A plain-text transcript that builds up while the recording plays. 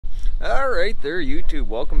Alright there, YouTube,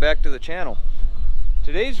 welcome back to the channel.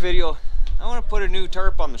 Today's video, I want to put a new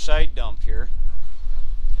tarp on the side dump here.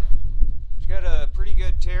 It's got a pretty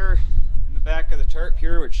good tear in the back of the tarp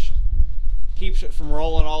here, which keeps it from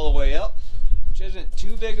rolling all the way up, which isn't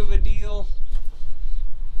too big of a deal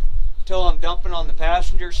until I'm dumping on the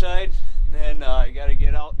passenger side. And then I got to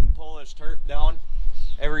get out and pull this tarp down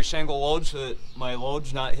every single load so that my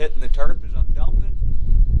load's not hitting the tarp as I'm dumping.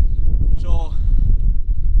 So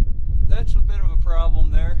that's a bit of a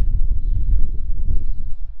problem there.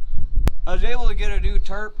 I was able to get a new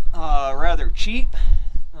tarp rather cheap.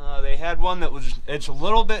 They had one that it's a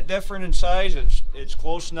little bit different in size. It's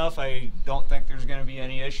close enough. I don't think there's going to be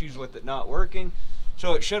any issues with it not working.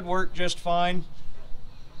 So it should work just fine.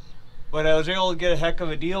 But I was able to get a heck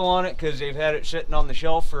of a deal on it because they've had it sitting on the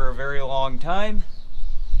shelf for a very long time.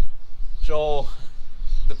 So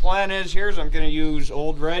the plan is I'm going to use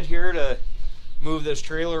Old Red here to move this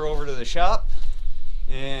trailer over to the shop,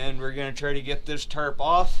 and we're going to try to get this tarp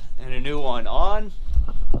off and a new one on.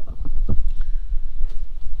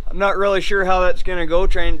 I'm not really sure how that's going to go,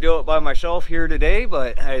 trying to do it by myself here today,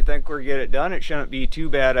 but I think we'll get it done. It shouldn't be too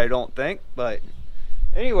bad, I don't think. But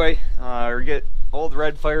anyway, we'll get Old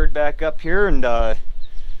Red fired back up here and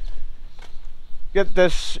get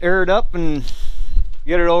this aired up and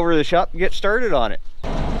get it over to the shop and get started on it.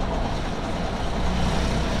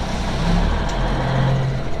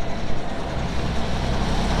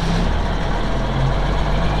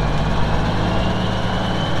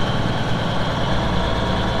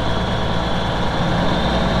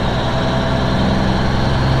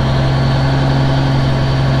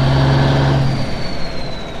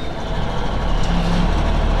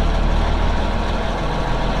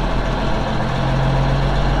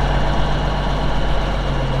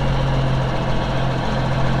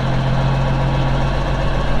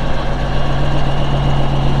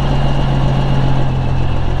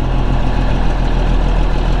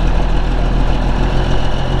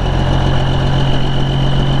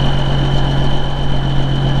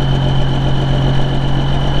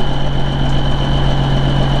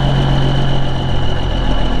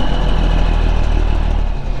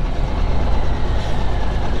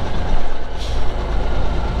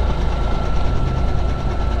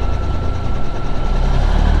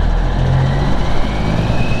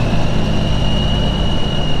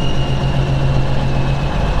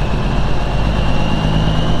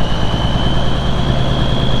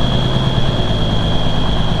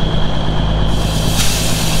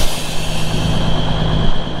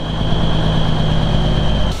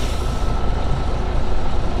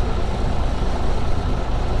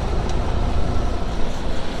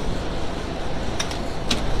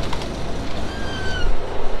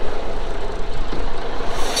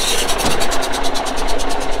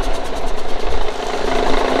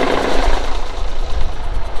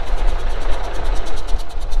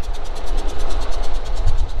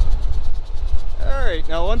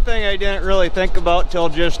 Now, one thing I didn't really think about till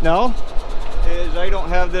just now is I don't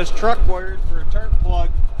have this truck wired for a tarp plug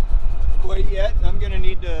quite yet. I'm going to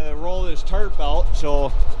need to roll this tarp out,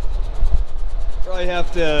 so probably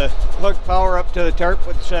have to hook power up to the tarp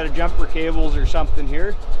with a set of jumper cables or something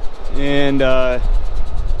here, and that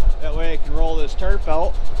way I can roll this tarp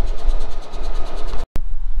out.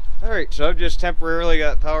 Alright, so I've just temporarily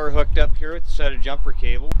got power hooked up here with a set of jumper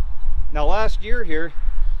cable. Now, last year here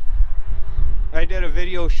I did a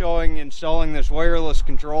video showing installing this wireless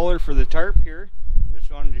controller for the tarp here. Just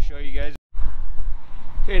wanted to show you guys.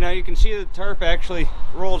 Okay, now you can see the tarp actually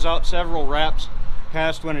rolls out several wraps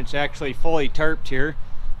past when it's actually fully tarped here.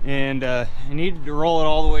 And I needed to roll it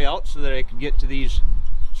all the way out so that I could get to these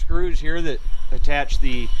screws here that attach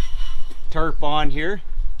the tarp on here.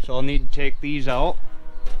 So I'll need to take these out.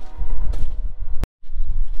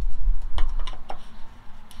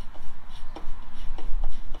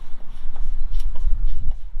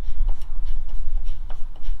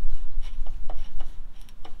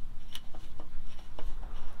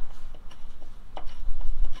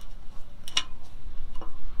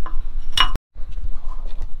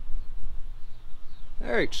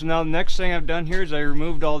 Alright, so now the next thing I've done here is I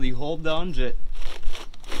removed all the hold downs that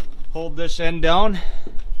hold this end down.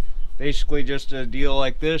 Basically just a deal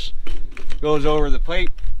like this. Goes over the pipe,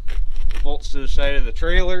 bolts to the side of the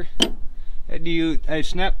trailer. I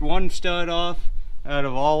snapped one stud off out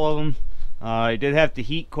of all of them. I did have to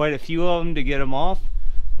heat quite a few of them to get them off,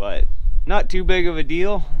 but not too big of a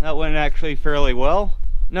deal. That went actually fairly well.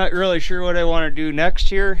 Not really sure what I want to do next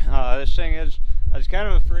here. This thing is, I was kind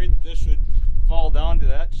of afraid that this would fall down to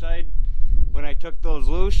that side when I took those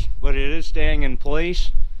loose, but it is staying in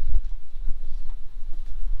place.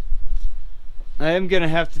 I am going to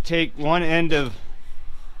have to take one end of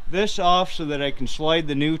this off so that I can slide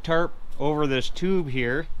the new tarp over this tube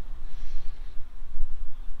here.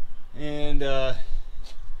 And yeah,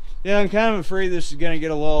 I'm kind of afraid this is going to get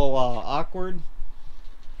a little awkward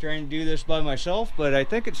trying to do this by myself, but I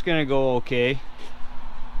think it's going to go okay.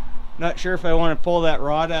 Not sure if I want to pull that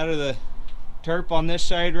rod out of the tarp on this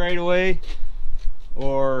side right away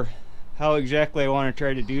or how exactly I want to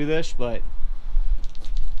try to do this, but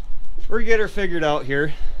we'll get her figured out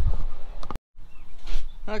here.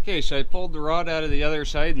 Okay, so I pulled the rod out of the other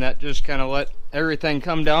side and that just kind of let everything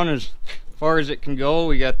come down as far as it can go.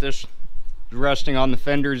 We got this resting on the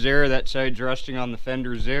fenders there, that side's resting on the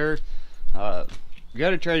fenders there. We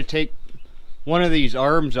got to try to take one of these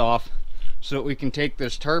arms off so that we can take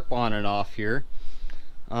this tarp on and off here.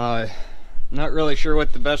 Not really sure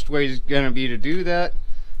what the best way is going to be to do that.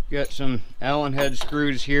 Got some Allen head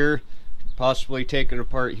screws here, possibly take it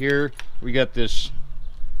apart here. We got this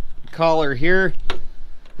collar here,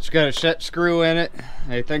 it's got a set screw in it.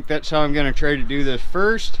 I think that's how I'm going to try to do this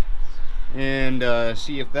first and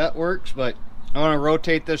see if that works, but I want to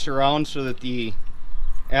rotate this around so that the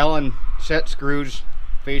Allen set screws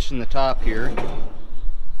facing the top here.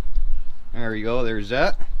 There we go, there's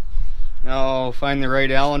that. Now I'll find the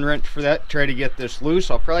right Allen wrench for that, try to get this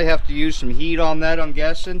loose. I'll probably have to use some heat on that, I'm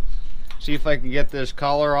guessing. See if I can get this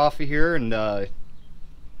collar off of here, and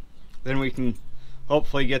then we can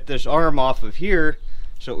hopefully get this arm off of here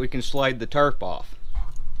so that we can slide the tarp off.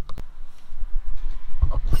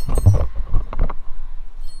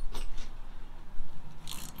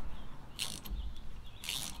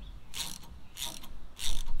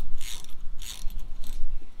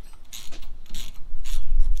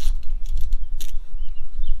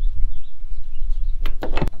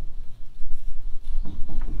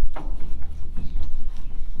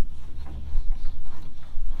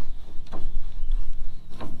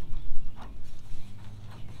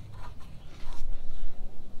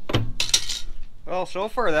 Well, so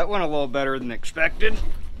far that went a little better than expected.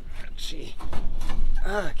 Let's see.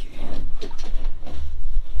 Okay.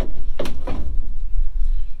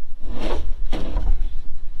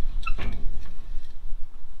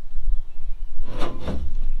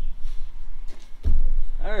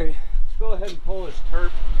 Alright, let's go ahead and pull this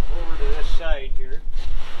tarp over to this side here.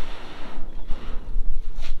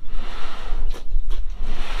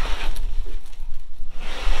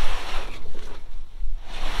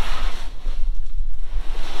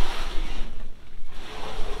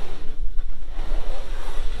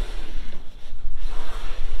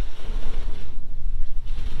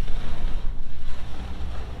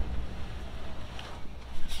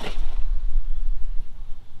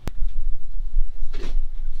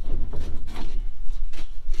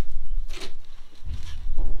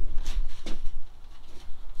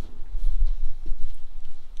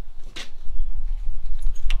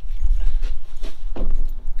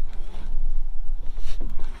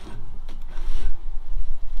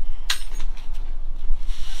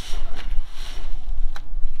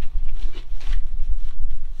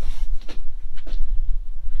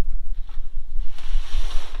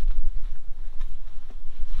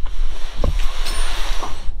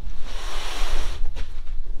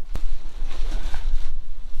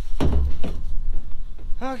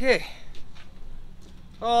 Okay,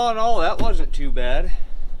 all in all, that wasn't too bad.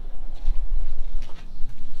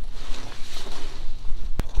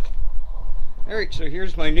 Alright, so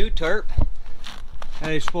here's my new tarp.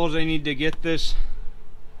 I suppose I need to get this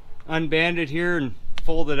unbanded here and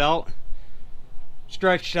folded out,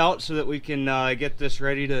 stretched out so that we can get this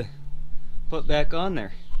ready to put back on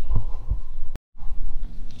there.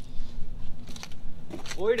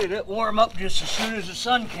 Boy, did it warm up just as soon as the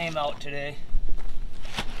sun came out today.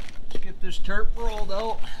 Let's get this tarp rolled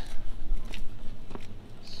out.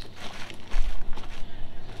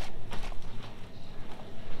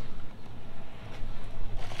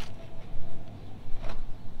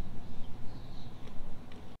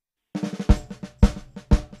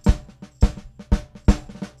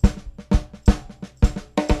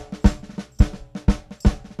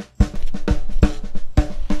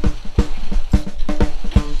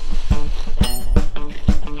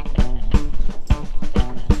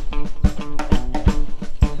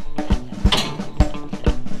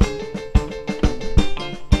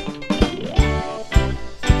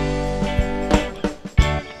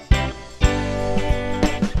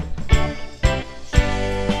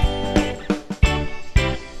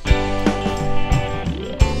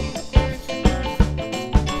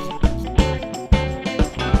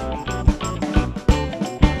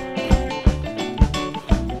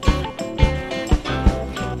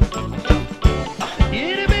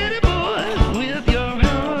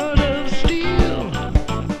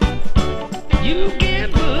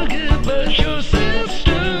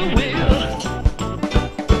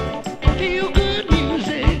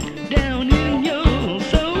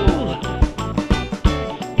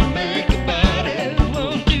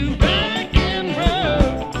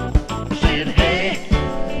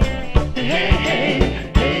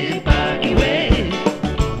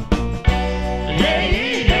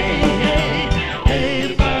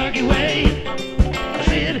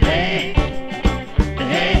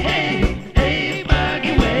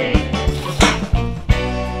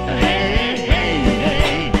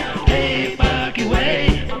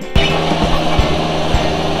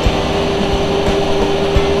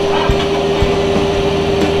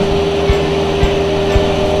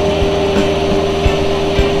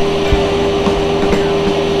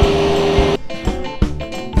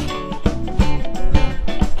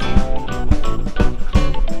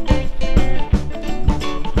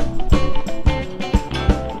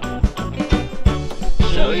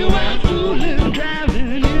 show you where school is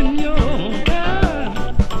driving in your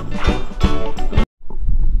car.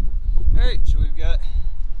 Alright, so we've got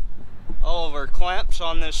all of our clamps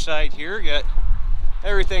on this side here. Got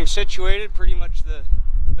everything situated pretty much the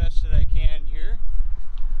best that I can here.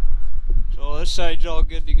 So this side's all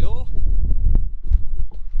good to go.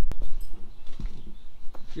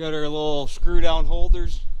 Got our little screw down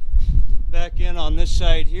holders back in on this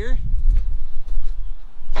side here.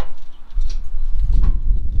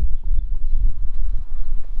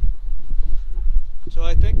 So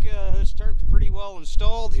I think this tarp's pretty well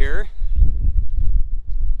installed here.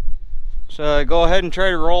 So I go ahead and try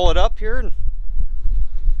to roll it up here and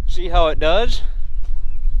see how it does.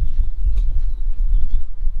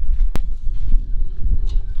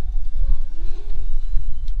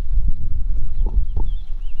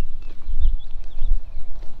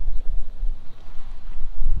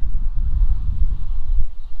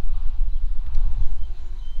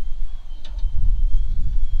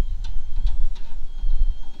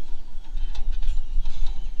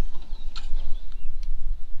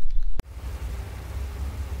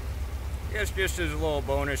 I guess just as a little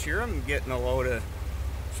bonus here, I'm getting a load of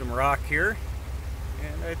some rock here,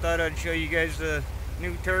 and I thought I'd show you guys the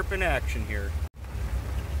new tarp in action here.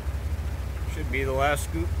 Should be the last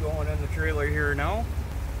scoop going in the trailer here now.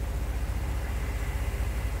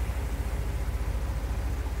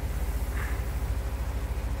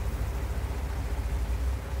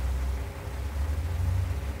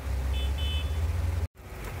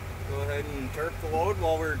 Go ahead and tarp the load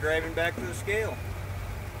while we're driving back to the scale.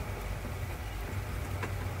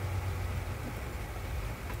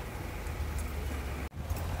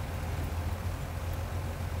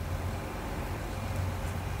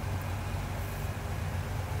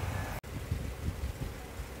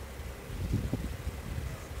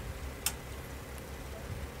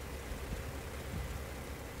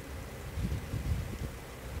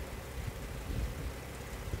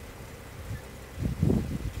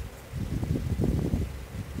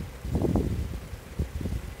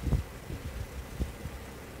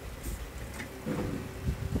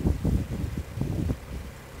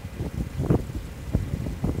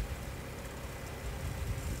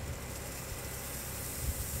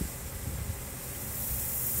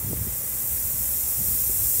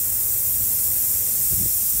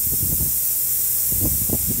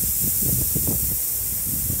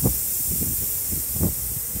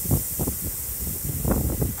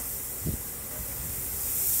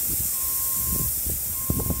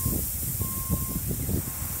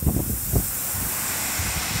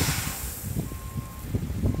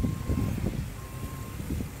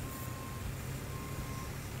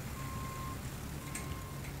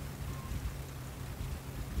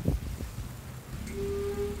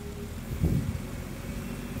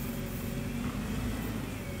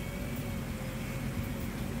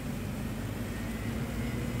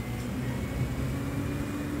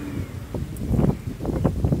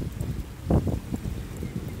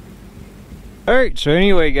 Alright, so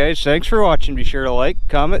anyway guys, thanks for watching. Be sure to like,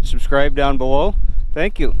 comment, subscribe down below.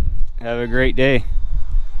 Thank you. Have a great day.